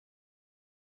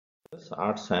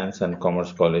Arts, Science and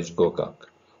Commerce College, Gokak,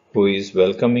 who is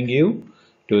welcoming you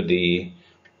to the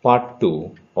part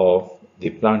 2 of the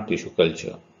plant tissue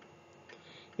culture.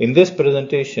 In this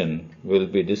presentation, we'll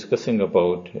be discussing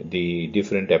about the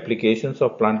different applications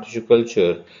of plant tissue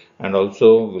culture, and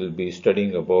also we'll be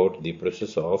studying about the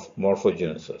process of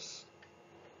morphogenesis.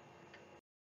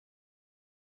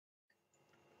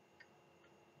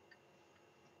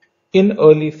 In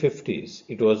early 50s,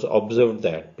 it was observed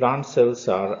that plant cells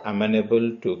are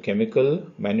amenable to chemical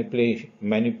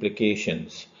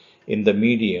manipulations in the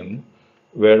medium,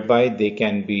 whereby they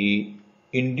can be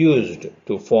induced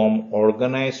to form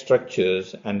organized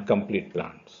structures and complete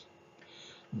plants.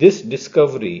 This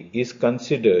discovery is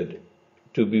considered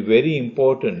to be very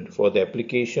important for the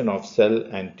application of cell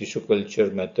and tissue culture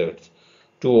methods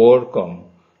to overcome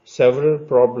several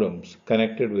problems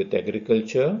connected with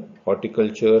agriculture,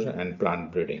 horticulture, and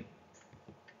plant breeding.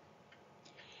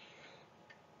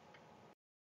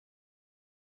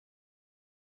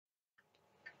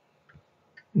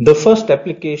 The first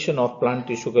application of plant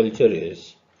tissue culture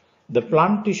is the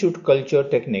plant tissue culture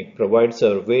technique provides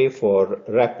a way for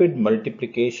rapid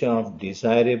multiplication of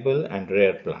desirable and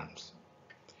rare plants.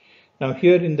 Now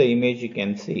here in the image you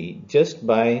can see just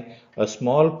by a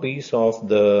small piece of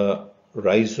the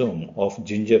rhizome of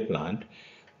ginger plant,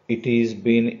 it is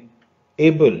been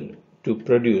able to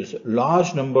produce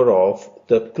large number of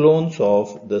the clones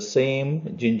of the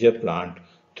same ginger plant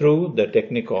through the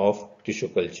technique of tissue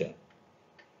culture.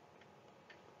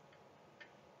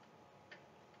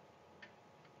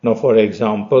 Now for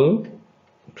example,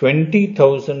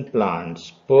 20,000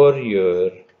 plants per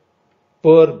year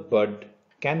per bud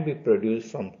can be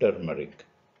produced from turmeric,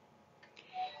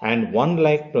 and 1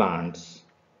 lakh plants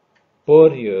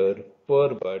per year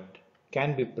per bud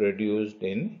can be produced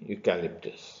in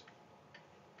eucalyptus.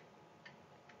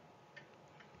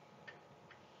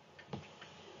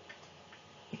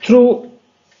 Through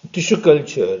tissue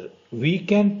culture, we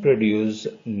can produce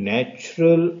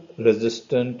natural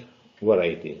resistant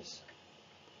varieties.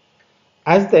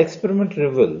 As the experiment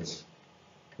reveals,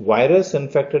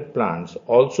 virus-infected plants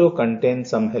also contain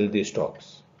some healthy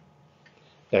stocks.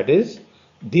 That is,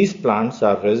 these plants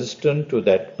are resistant to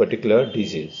that particular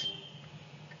disease.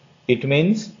 It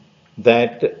means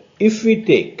that if we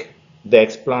take the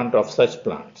explant of such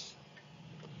plants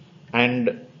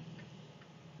and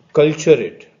culture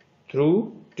it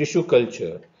through tissue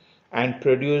culture and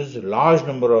produce large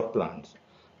number of plants,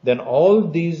 then all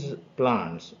these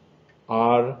plants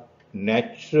are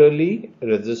naturally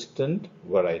resistant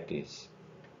varieties.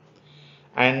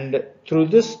 And through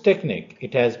this technique,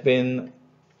 it has been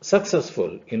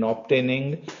successful in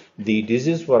obtaining the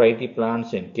disease variety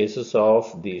plants in cases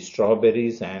of the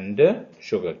strawberries and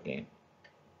sugarcane.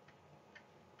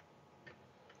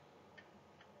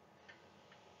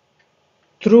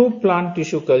 Through plant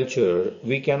tissue culture,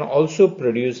 we can also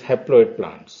produce haploid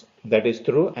plants, that is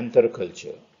through anther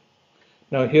culture.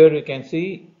 Now here you can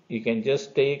see, you can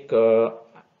just take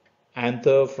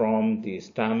anther from the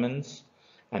stamens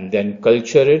and then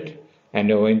culture it, and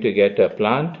you're going to get a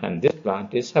plant, and this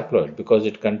plant is haploid because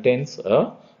it contains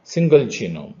a single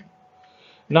genome.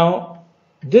 Now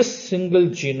this single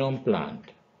genome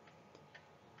plant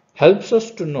helps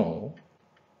us to know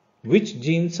which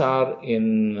genes are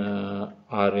in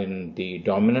the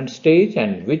dominant stage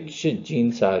and which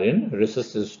genes are in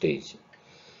recessive stage,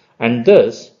 and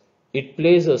thus it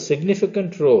plays a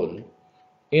significant role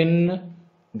in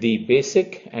the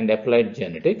basic and applied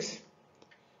genetics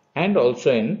and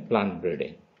also in plant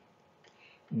breeding.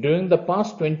 During the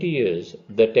past 20 years,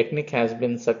 the technique has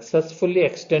been successfully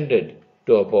extended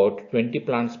to about 20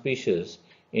 plant species,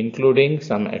 including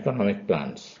some economic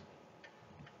plants.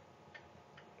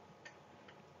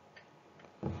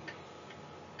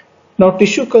 Now,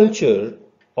 tissue culture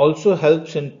also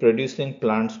helps in producing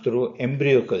plants through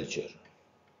embryo culture.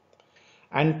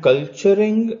 And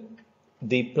culturing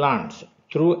the plants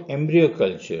through embryo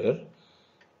culture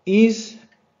is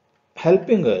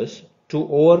helping us to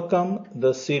overcome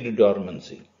the seed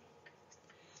dormancy.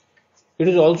 It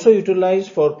is also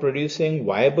utilized for producing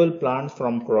viable plants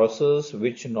from crosses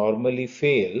which normally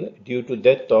fail due to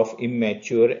death of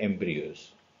immature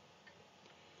embryos.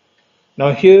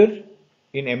 Now here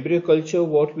in embryo culture,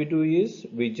 what we do is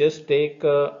we just take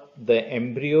the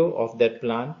embryo of that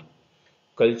plant,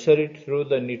 culture it through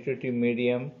the nutritive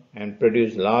medium and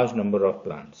produce large number of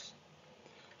plants.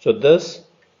 So thus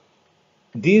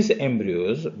these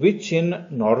embryos, which in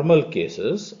normal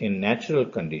cases in natural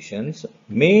conditions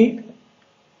may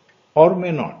or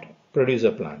may not produce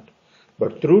a plant,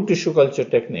 but through tissue culture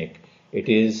technique it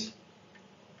is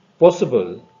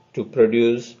possible to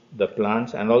produce the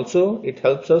plants, and also it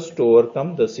helps us to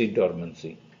overcome the seed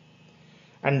dormancy.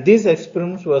 And these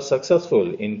experiments were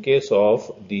successful in case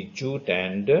of the jute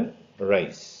and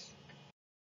rice.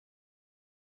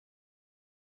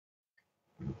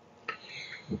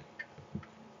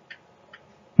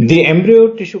 The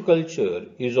embryo tissue culture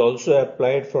is also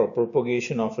applied for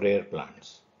propagation of rare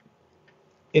plants.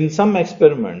 In some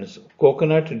experiments,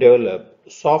 coconut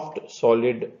developed soft,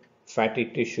 solid, fatty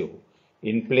tissue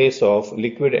in place of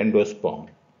liquid endosperm.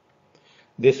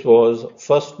 This was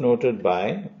first noted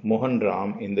by Mohan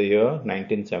Ram in the year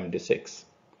 1976.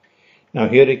 Now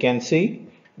here you can see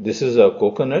this is a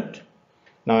coconut.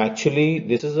 Now actually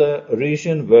this is a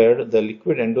region where the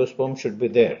liquid endosperm should be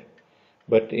there.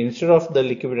 But instead of the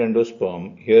liquid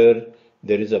endosperm, here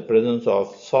there is a presence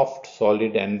of soft,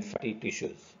 solid and fatty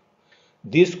tissues.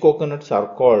 These coconuts are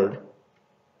called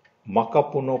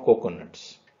Makapuno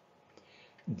coconuts.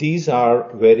 These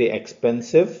are very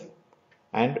expensive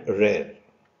and rare.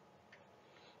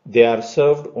 They are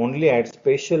served only at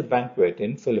special banquet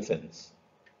in Philippines.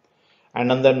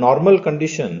 And under normal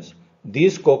conditions,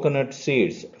 these coconut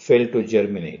seeds fail to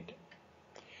germinate.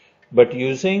 But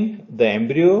using the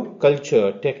embryo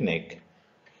culture technique,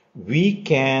 we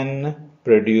can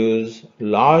produce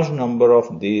large number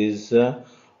of these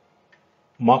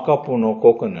Makapuno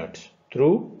coconuts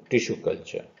through tissue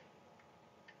culture.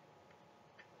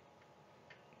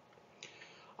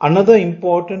 Another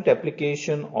important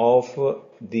application of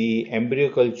the embryo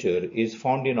culture is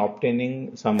found in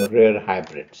obtaining some rare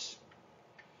hybrids.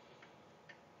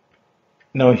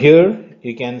 Now here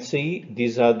you can see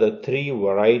these are the three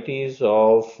varieties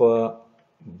of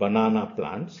banana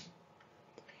plants.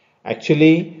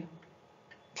 Actually,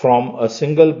 from a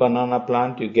single banana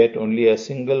plant you get only a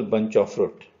single bunch of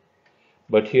fruit.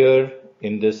 But here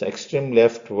in this extreme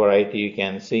left variety you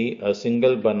can see a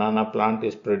single banana plant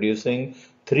is producing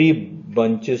 3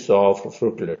 bunches of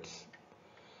fruitlets,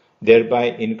 thereby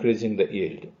increasing the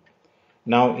yield.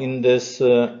 Now in this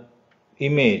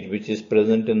image which is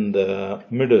present in the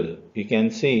middle, you can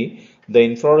see the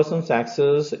inflorescence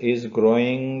axis is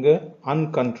growing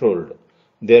uncontrolled,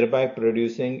 thereby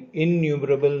producing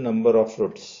innumerable number of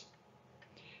fruits.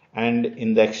 And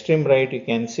in the extreme right you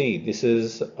can see this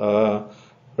is a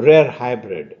rare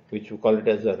hybrid which we call it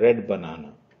as a red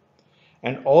banana.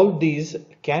 And all these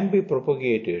can be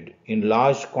propagated in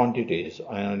large quantities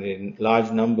and in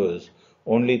large numbers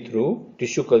only through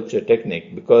tissue culture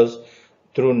technique, because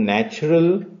through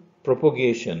natural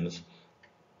propagations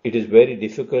it is very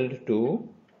difficult to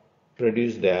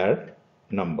produce their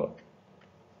number.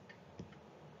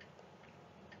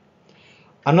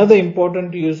 Another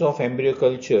important use of embryo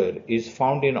culture is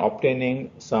found in obtaining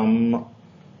some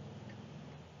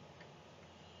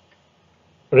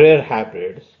rare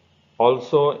hybrids,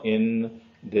 also in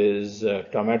these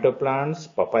tomato plants,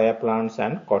 papaya plants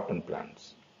and cotton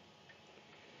plants.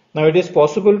 Now it is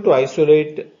possible to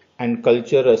isolate and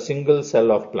culture a single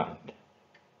cell of plant.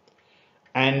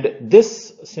 And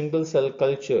this single cell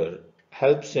culture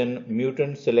helps in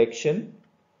mutant selection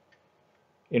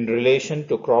in relation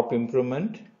to crop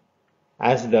improvement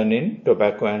as done in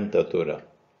tobacco and datura.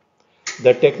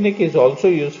 The technique is also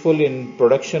useful in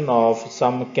production of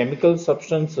some chemical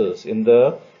substances in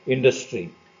the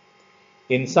industry.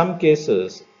 In some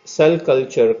cases, cell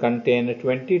culture contain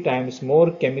 20 times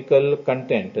more chemical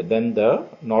content than the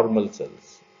normal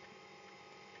cells.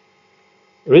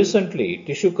 Recently,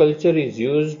 tissue culture is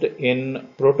used in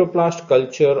protoplast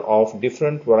culture of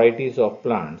different varieties of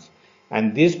plants,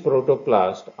 and these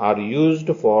protoplasts are used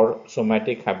for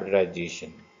somatic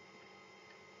hybridization.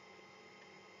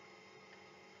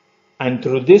 And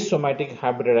through this somatic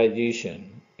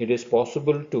hybridization, it is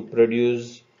possible to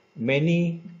produce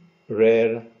many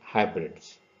rare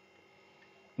hybrids.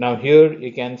 Now here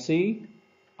you can see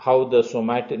how the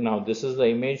somatic, now this is the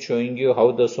image showing you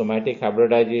how the somatic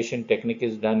hybridization technique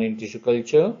is done in tissue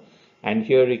culture, and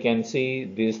here you can see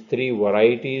these 3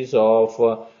 varieties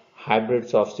of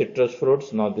hybrids of citrus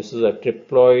fruits. Now this is a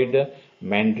triploid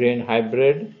mandarin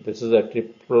hybrid, this is a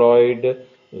triploid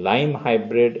lime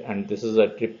hybrid, and this is a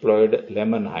triploid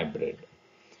lemon hybrid.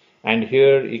 And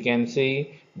here you can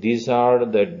see these are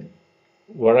the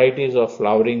varieties of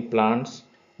flowering plants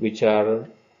which are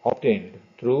obtained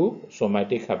through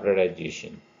somatic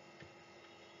hybridization.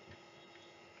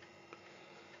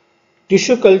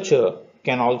 Tissue culture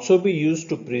can also be used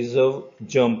to preserve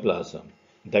germplasm,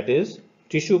 that is,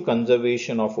 tissue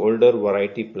conservation of older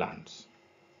variety plants.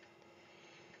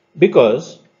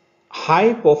 Because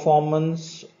high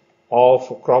performance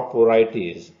of crop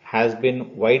varieties has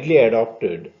been widely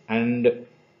adopted, and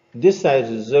this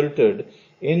has resulted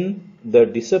in the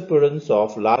disappearance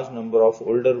of large number of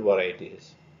older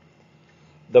varieties.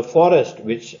 The forest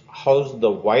which housed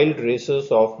the wild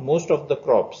races of most of the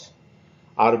crops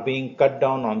are being cut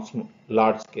down on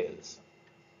large scales.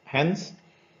 Hence,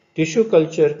 tissue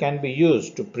culture can be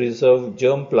used to preserve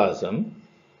germplasm,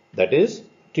 that is,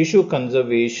 tissue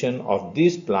conservation of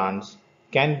these plants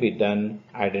can be done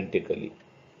identically.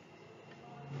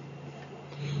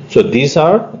 So these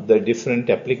are the different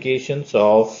applications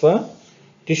of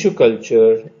tissue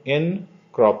culture in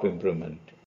crop improvement.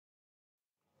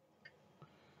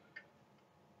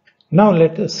 Now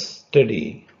let us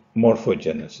study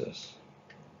morphogenesis.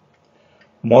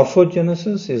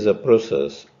 Morphogenesis is a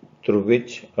process through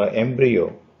which an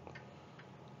embryo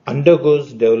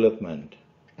undergoes development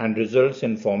and results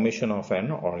in formation of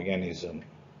an organism.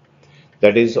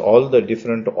 That is, all the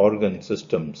different organ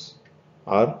systems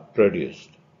are produced.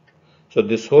 So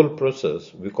this whole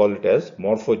process we call it as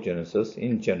morphogenesis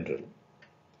in general.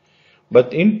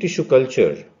 But in tissue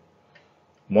culture,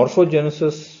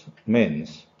 morphogenesis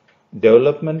means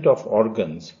development of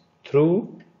organs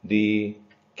through the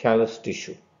callus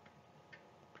tissue.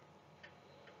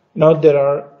 Now there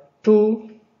are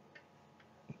two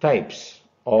types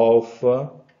of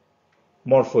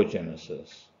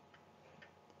morphogenesis.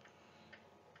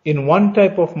 In one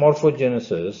type of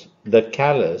morphogenesis, the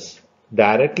callus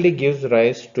directly gives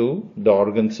rise to the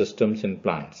organ systems in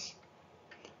plants.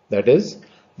 That is,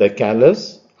 the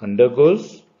callus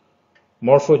undergoes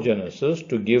morphogenesis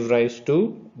to give rise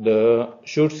to the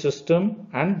shoot system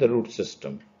and the root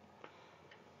system,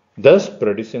 thus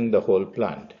producing the whole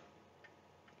plant.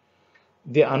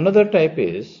 The another type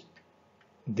is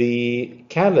the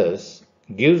callus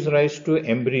gives rise to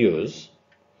embryos,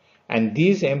 and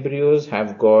these embryos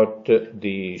have got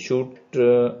the shoot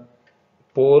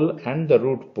pole and the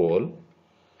root pole,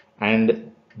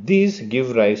 and these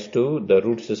give rise to the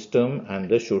root system and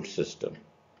the shoot system.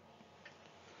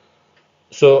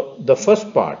 So the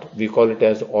first part we call it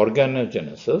as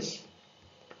organogenesis,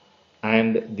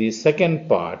 and the second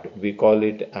part we call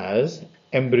it as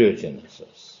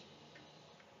embryogenesis.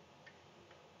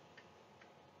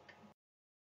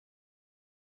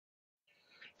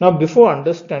 Now before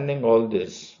understanding all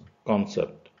this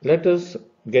concept, let us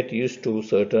get used to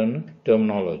certain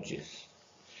terminologies,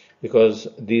 because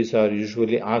these are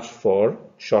usually asked for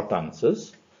short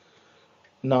answers.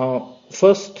 Now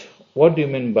first, what do you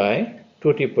mean by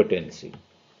totipotency?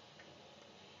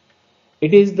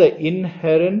 It is the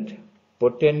inherent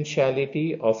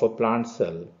potentiality of a plant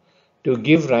cell to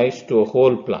give rise to a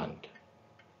whole plant.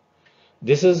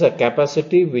 This is a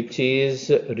capacity which is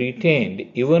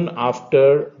retained even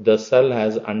after the cell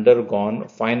has undergone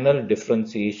final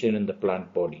differentiation in the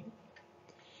plant body.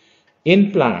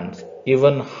 In plants,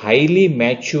 even highly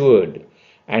matured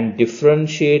and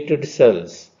differentiated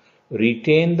cells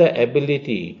retain the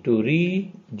ability to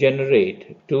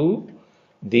regenerate to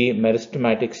the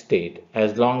meristematic state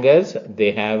as long as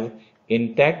they have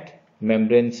intact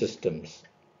membrane systems.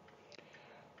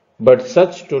 But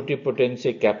such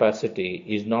totipotency capacity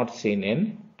is not seen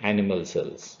in animal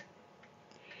cells.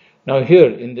 Now here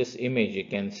in this image you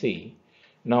can see,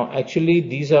 now actually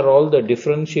these are all the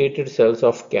differentiated cells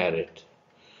of carrot.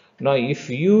 Now if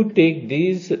you take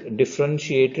these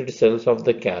differentiated cells of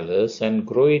the callus and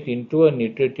grow it into a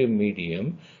nutritive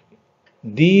medium,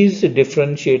 these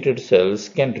differentiated cells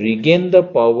can regain the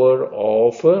power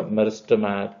of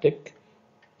meristematic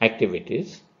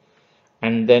activities,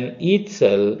 and then each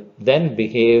cell then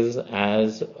behaves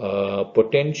as a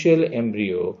potential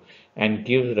embryo and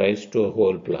gives rise to a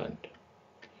whole plant.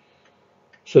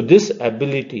 So this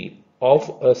ability of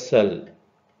a cell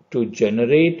to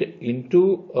generate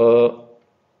into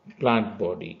a plant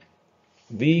body,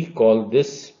 we call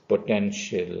this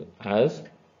potential as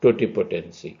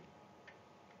totipotency.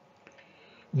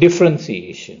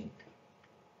 Differentiation.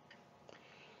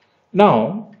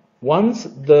 Now, once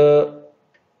the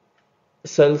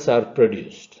cells are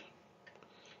produced,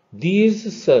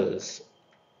 these cells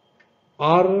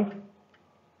are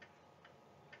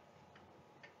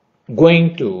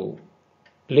going to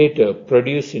later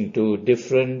produce into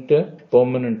different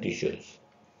permanent tissues,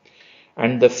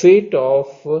 and the fate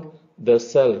of the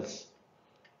cells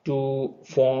to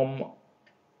form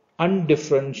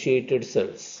undifferentiated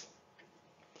cells,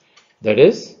 that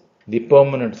is the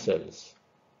permanent cells.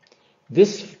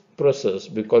 This process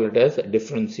we call it as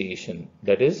differentiation,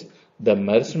 that is the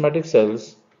meristematic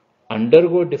cells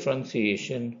undergo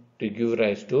differentiation to give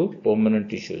rise to permanent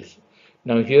tissues.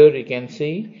 Now here you can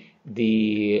see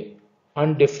the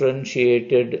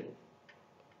undifferentiated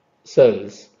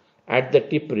cells at the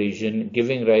tip region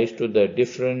giving rise to the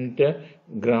different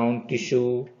ground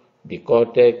tissue, the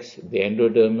cortex, the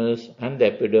endodermis, and the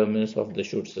epidermis of the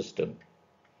shoot system.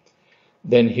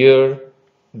 Then here,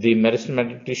 the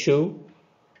meristematic tissue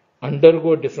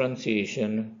undergo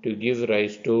differentiation to give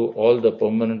rise to all the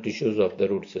permanent tissues of the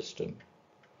root system.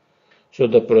 So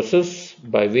the process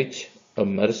by which a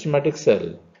meristematic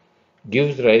cell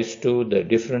gives rise to the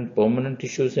different permanent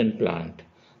tissues in plant,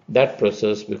 that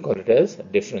process we call it as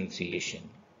differentiation.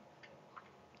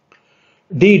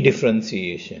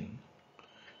 De-differentiation.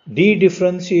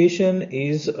 De-differentiation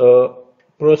is a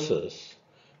process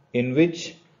in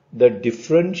which the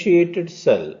differentiated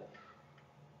cell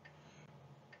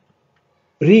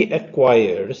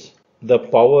reacquires the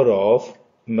power of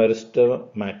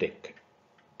meristematic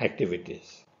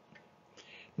activities.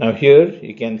 Now here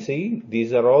you can see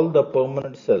these are all the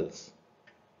permanent cells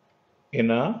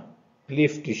in a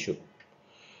leaf tissue.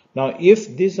 Now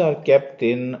if these are kept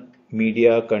in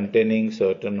media containing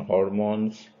certain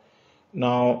hormones,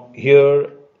 now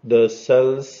here the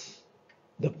cells,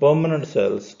 the permanent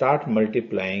cells start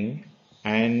multiplying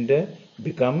and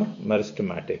become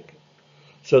meristematic.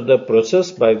 So the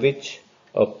process by which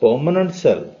a permanent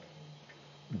cell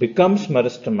becomes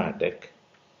meristematic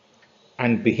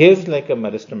and behaves like a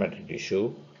meristematic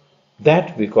tissue,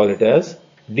 that we call it as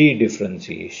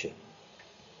de-differentiation.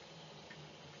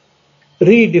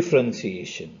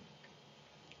 Redifferentiation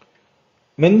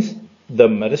means the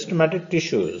meristematic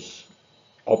tissues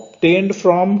obtained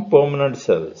from permanent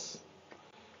cells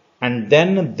and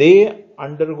then they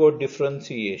undergo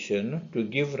differentiation to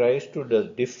give rise to the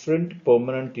different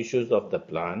permanent tissues of the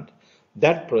plant.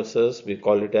 That process we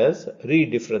call it as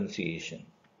redifferentiation.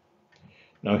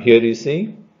 Now here you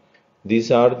see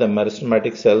these are the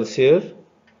meristematic cells here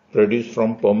produced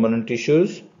from permanent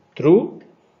tissues through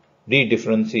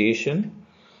de-differentiation.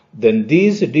 Then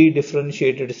these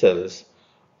de-differentiated cells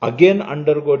again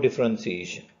undergo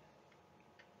differentiation.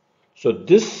 So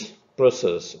this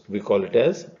process we call it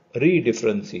as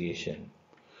redifferentiation.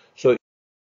 So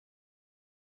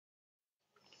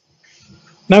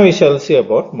now we shall see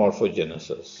about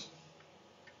morphogenesis.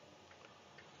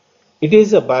 It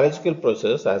is a biological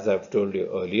process, as I have told you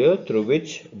earlier, through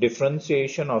which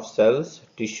differentiation of cells,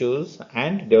 tissues,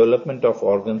 and development of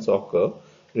organs occur,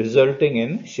 resulting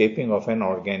in shaping of an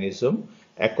organism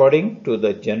according to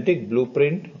the genetic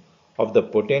blueprint of the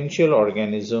potential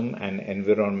organism and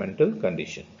environmental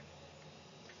condition.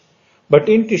 But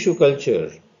in tissue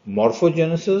culture,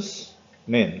 morphogenesis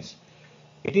means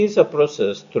it is a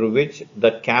process through which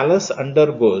the callus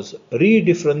undergoes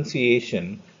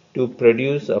redifferentiation to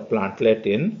produce a plantlet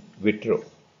in vitro.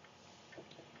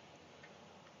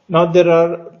 Now there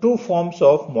are two forms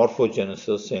of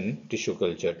morphogenesis in tissue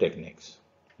culture techniques.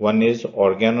 One is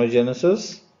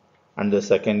organogenesis and the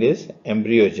second is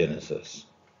embryogenesis.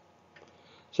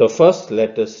 So first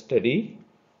let us study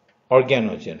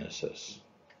organogenesis.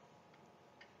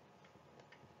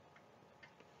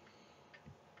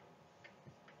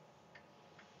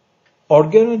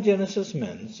 Organogenesis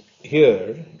means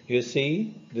here you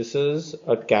see this is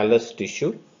a callus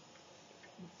tissue.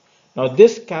 Now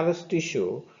this callus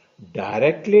tissue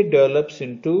directly develops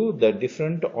into the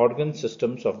different organ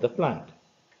systems of the plant.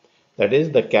 That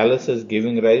is, the callus is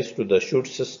giving rise to the shoot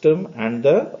system and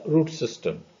the root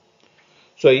system.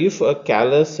 So if a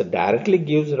callus directly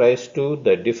gives rise to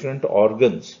the different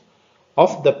organs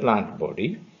of the plant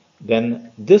body,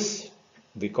 then this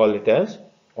we call it as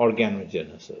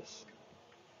organogenesis.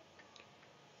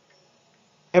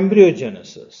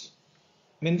 Embryogenesis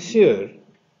means here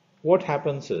what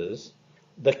happens is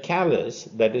the callus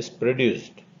that is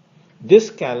produced, this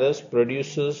callus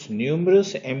produces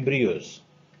numerous embryos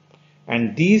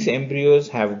and these embryos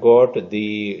have got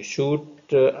the shoot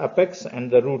apex and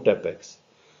the root apex.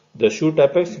 The shoot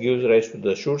apex gives rise to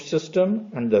the shoot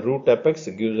system and the root apex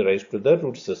gives rise to the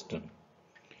root system.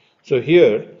 So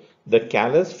here the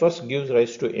callus first gives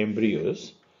rise to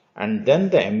embryos and then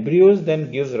the embryos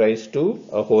then gives rise to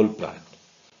a whole plant.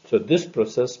 So this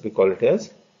process we call it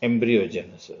as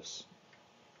embryogenesis.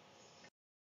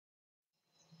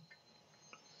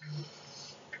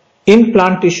 In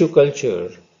plant tissue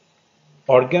culture,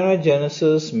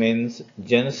 organogenesis means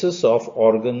genesis of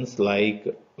organs like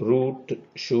root,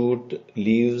 shoot,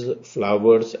 leaves,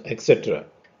 flowers, etc.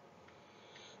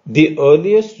 The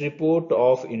earliest report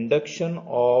of induction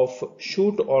of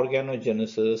shoot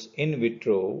organogenesis in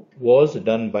vitro was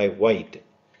done by White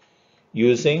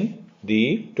using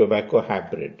the tobacco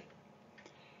hybrid.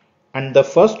 And the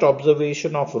first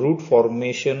observation of root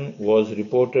formation was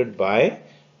reported by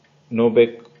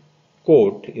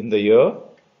Nobecoat in the year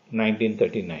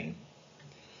 1939.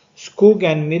 Skoog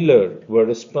and Miller were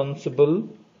responsible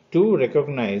to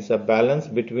recognize a balance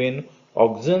between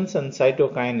auxins and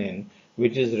cytokinin,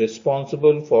 which is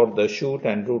responsible for the shoot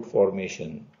and root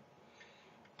formation.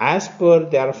 As per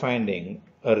their finding,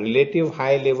 a relative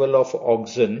high level of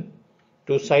auxin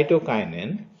to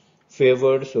cytokinin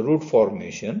favors root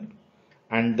formation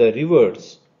and the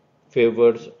reverse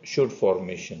favors shoot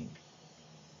formation.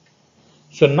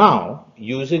 So now,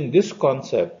 using this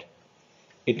concept,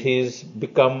 it has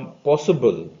become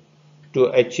possible to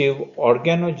achieve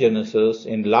organogenesis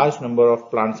in large number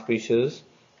of plant species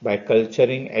by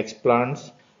culturing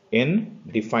explants in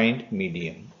defined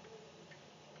medium.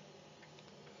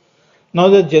 Now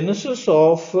the genesis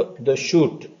of the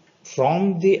shoot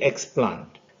from the explant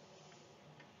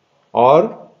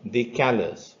or the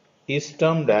callus is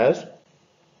termed as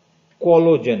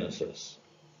coalogenesis,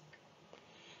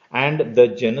 and the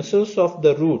genesis of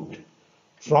the root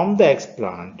from the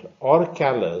explant or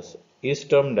callus is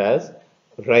termed as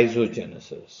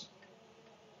rhizogenesis.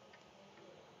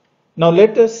 Now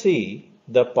let us see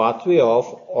the pathway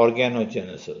of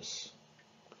organogenesis.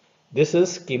 This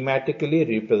is schematically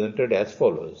represented as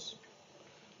follows.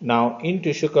 Now in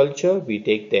tissue culture, we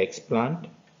take the explant,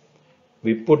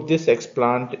 we put this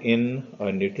explant in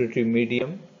a nutritive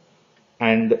medium,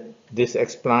 and this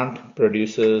explant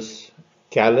produces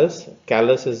callus.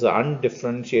 Callus is the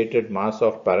undifferentiated mass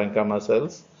of parenchyma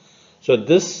cells. So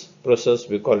this process,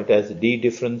 we call it as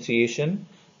dedifferentiation,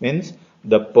 means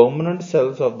the permanent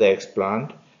cells of the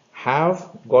explant have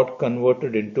got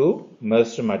converted into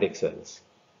meristematic cells.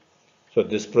 So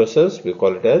this process, we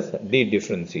call it as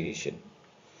dedifferentiation.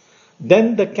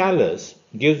 Then the callus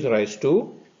gives rise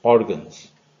to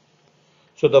organs.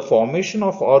 So the formation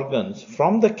of organs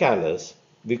from the callus,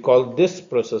 we call this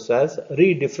process as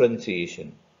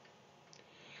redifferentiation.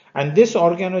 And this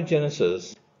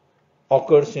organogenesis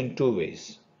occurs in two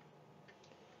ways.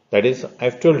 That is,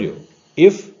 I've told you,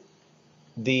 if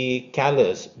the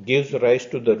callus gives rise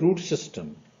to the root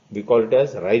system, we call it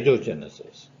as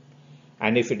rhizogenesis.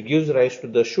 And if it gives rise to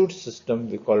the shoot system,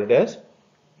 we call it as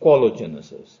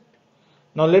coalogenesis.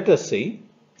 Now let us see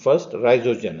first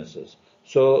rhizogenesis.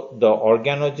 So the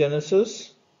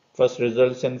organogenesis first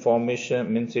results in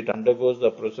formation, means it undergoes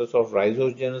the process of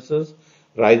rhizogenesis.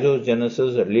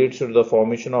 Rhizogenesis leads to the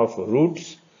formation of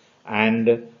roots,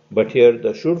 but here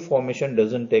the shoot formation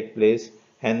doesn't take place,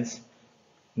 hence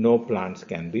no plants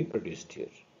can be produced here.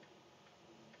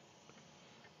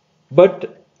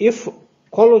 But if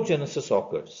coalogenesis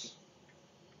occurs,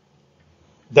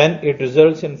 then it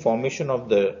results in formation of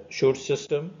the shoot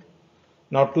system.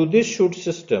 Now to this shoot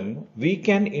system, we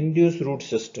can induce root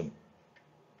system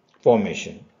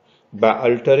formation by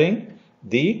altering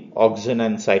the auxin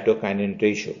and cytokinin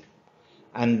ratio,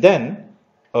 and then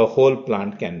a whole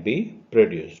plant can be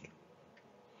produced.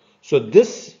 So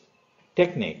this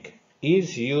technique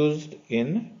is used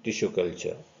in tissue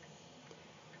culture.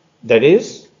 That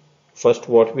is, first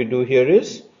what we do here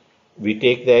is, we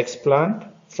take the explant,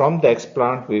 from the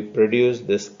explant we produce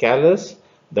this callus,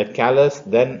 the callus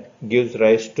then gives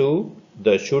rise to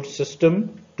the shoot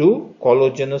system to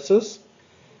coalogenesis,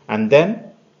 and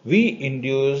then we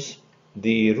induce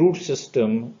the root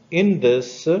system in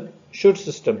this shoot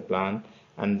system plant,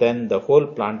 and then the whole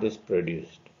plant is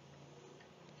produced.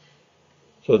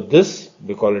 So this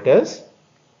we call it as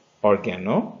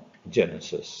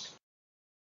organogenesis.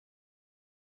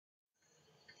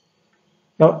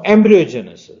 Now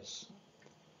embryogenesis.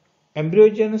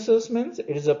 Embryogenesis means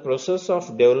it is a process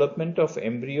of development of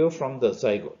embryo from the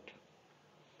zygote.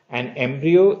 An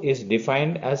embryo is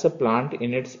defined as a plant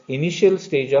in its initial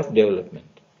stage of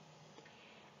development.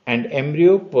 An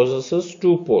embryo possesses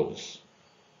two poles,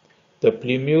 the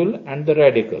plumule and the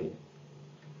radicle.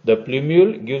 The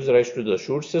plumule gives rise to the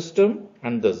shoot system,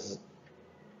 and the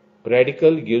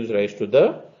radicle gives rise to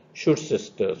the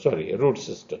root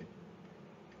system.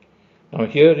 Now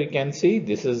here you can see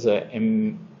this is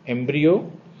an embryo.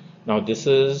 Now this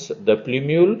is the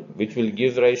plumule which will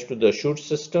give rise to the shoot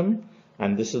system,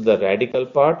 and this is the radical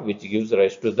part which gives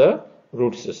rise to the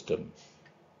root system.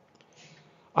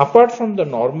 Apart from the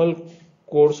normal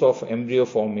course of embryo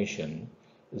formation,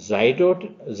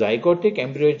 zygotic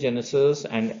embryogenesis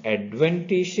and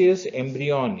adventitious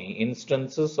embryony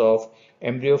instances of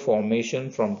embryo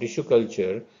formation from tissue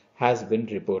culture has been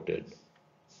reported.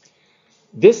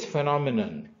 This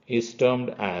phenomenon is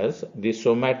termed as the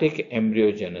somatic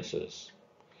embryogenesis,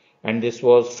 and this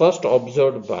was first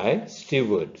observed by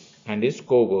Stewart and his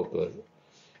co-worker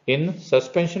in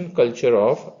suspension culture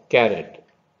of carrot.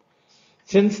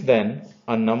 Since then,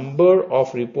 a number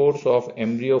of reports of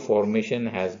embryo formation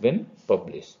has been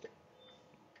published.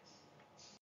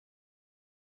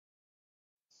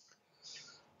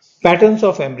 Patterns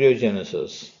of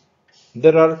embryogenesis.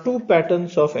 There are two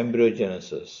patterns of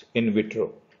embryogenesis in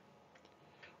vitro.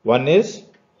 One is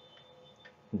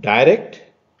direct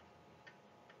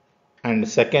and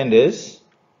second is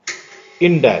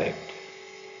indirect.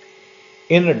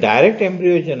 In direct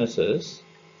embryogenesis,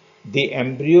 the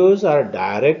embryos are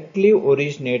directly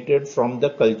originated from the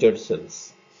cultured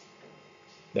cells.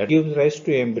 That gives rise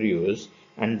to embryos,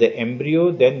 and the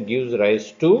embryo then gives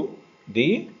rise to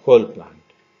the whole plant.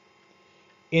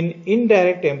 In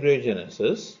indirect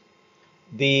embryogenesis,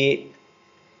 the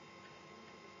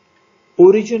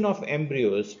origin of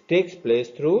embryos takes place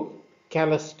through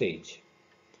callus stage.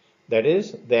 That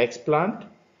is, the explant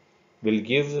will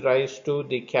give rise to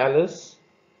the callus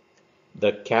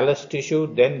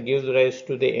tissue then gives rise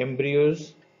to the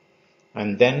embryos,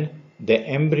 and then the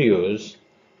embryos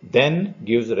then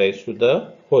gives rise to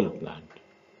the whole plant.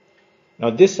 Now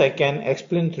this I can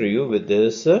explain through you with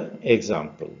this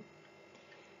example.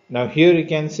 Now here you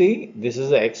can see this is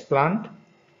the explant.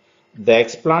 The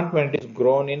explant, when it is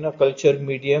grown in a culture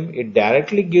medium, it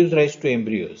directly gives rise to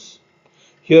embryos.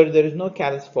 Here there is no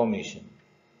callus formation.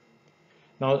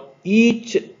 Now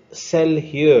each cell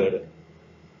here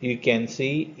you can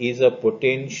see is a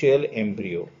potential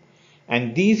embryo,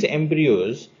 and these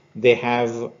embryos, they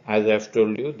have, as I've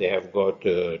told you, they have got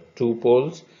two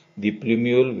poles, the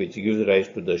plumule which gives rise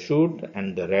to the shoot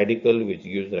and the radicle which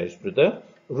gives rise to the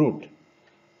root,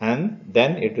 and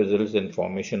then it results in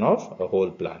formation of a whole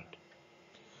plant.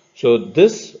 So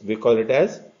this we call it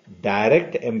as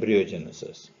direct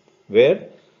embryogenesis, where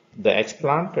the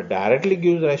explant directly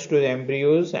gives rise to the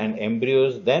embryos and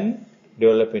embryos then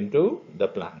develop into the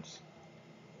plants.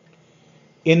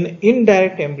 In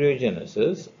indirect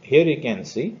embryogenesis, here you can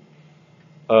see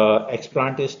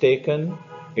explant is taken,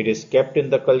 it is kept in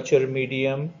the culture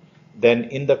medium, then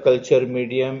in the culture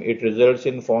medium it results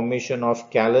in formation of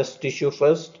callus tissue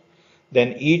first,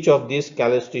 then each of these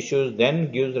callus tissues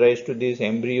then gives rise to these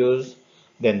embryos,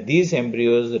 then these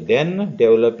embryos then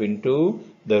develop into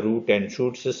the root and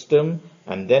shoot system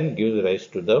and then gives rise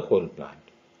to the whole plant.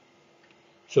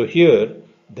 So here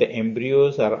the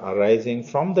embryos are arising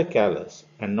from the callus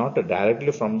and not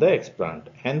directly from the explant.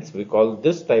 Hence we call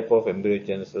this type of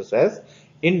embryogenesis as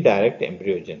indirect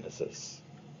embryogenesis.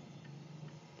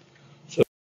 So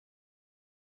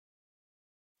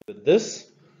with this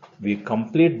we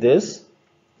complete this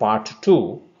part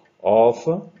 2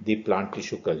 of the plant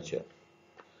tissue culture.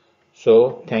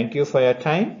 So thank you for your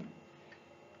time.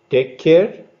 Take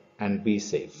care and be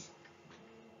safe.